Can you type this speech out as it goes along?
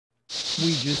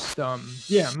we just,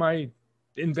 yeah, my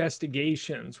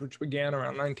investigations, which began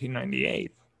around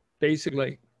 1998,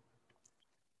 basically,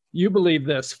 you believe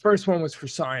this. First one was for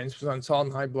science, was on salt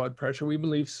and high blood pressure. We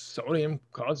believe sodium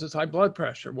causes high blood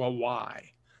pressure. Well,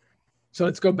 why? So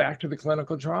let's go back to the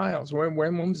clinical trials. When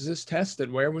was this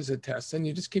tested? Where was it tested? And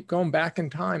you just keep going back in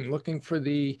time, looking for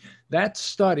that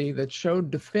study that showed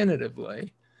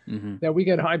definitively that we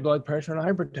get high blood pressure and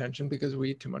hypertension because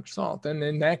we eat too much salt. And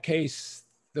in that case,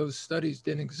 those studies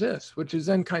didn't exist, which is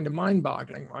then kind of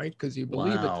mind-boggling, right? Because you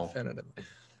believe it definitively.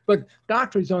 But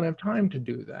doctors don't have time to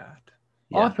do that.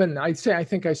 Yeah. Often, I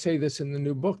think I say this in the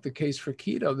new book, The Case for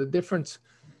Keto, the difference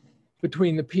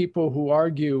between the people who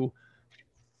argue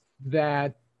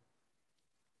that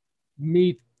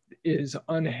meat is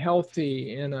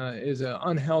unhealthy is an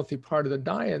unhealthy part of the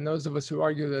diet, and those of us who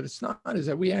argue that it's not, is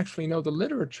that we actually know the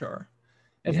literature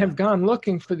and have gone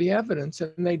looking for the evidence,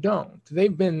 and they don't.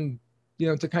 They've been,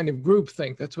 it's a kind of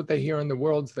groupthink. That's what they hear in the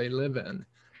worlds they live in,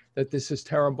 that this is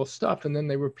terrible stuff, and then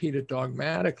they repeat it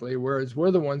dogmatically, whereas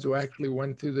we're the ones who actually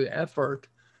went through the effort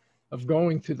of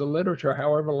going through the literature,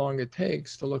 however long it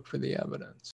takes, to look for the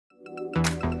evidence.